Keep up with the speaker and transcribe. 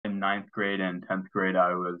ninth grade and 10th grade,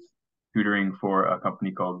 I was tutoring for a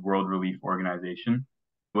company called World Relief Organization.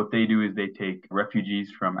 What they do is they take refugees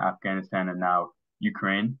from Afghanistan and now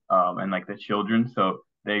Ukraine, and like the children. So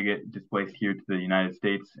they get displaced here to the United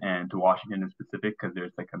States and to Washington in specific because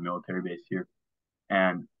there's like a military base here.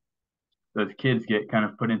 And those kids get kind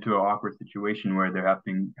of put into an awkward situation where they're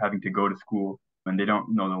having to go to school and they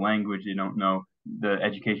don't know the language, they don't know the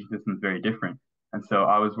education system is very different. And so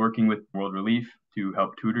I was working with World Relief to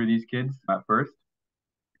help tutor these kids at first.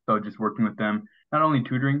 So just working with them, not only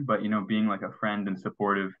tutoring, but being like a friend and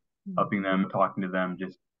supportive, helping them, talking to them,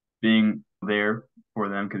 just being there for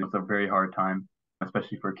them because it's a very hard time,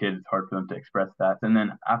 especially for kids. It's hard for them to express that. And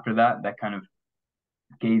then after that, that kind of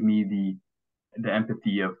gave me the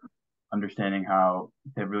empathy of understanding how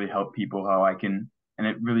to really help people, how I can, and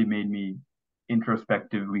it really made me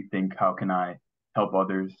introspectively think, how can I help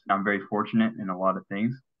others? I'm very fortunate in a lot of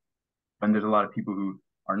things, and there's a lot of people who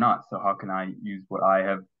are not. So how can I use what I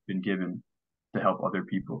have been given to help other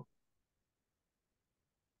people?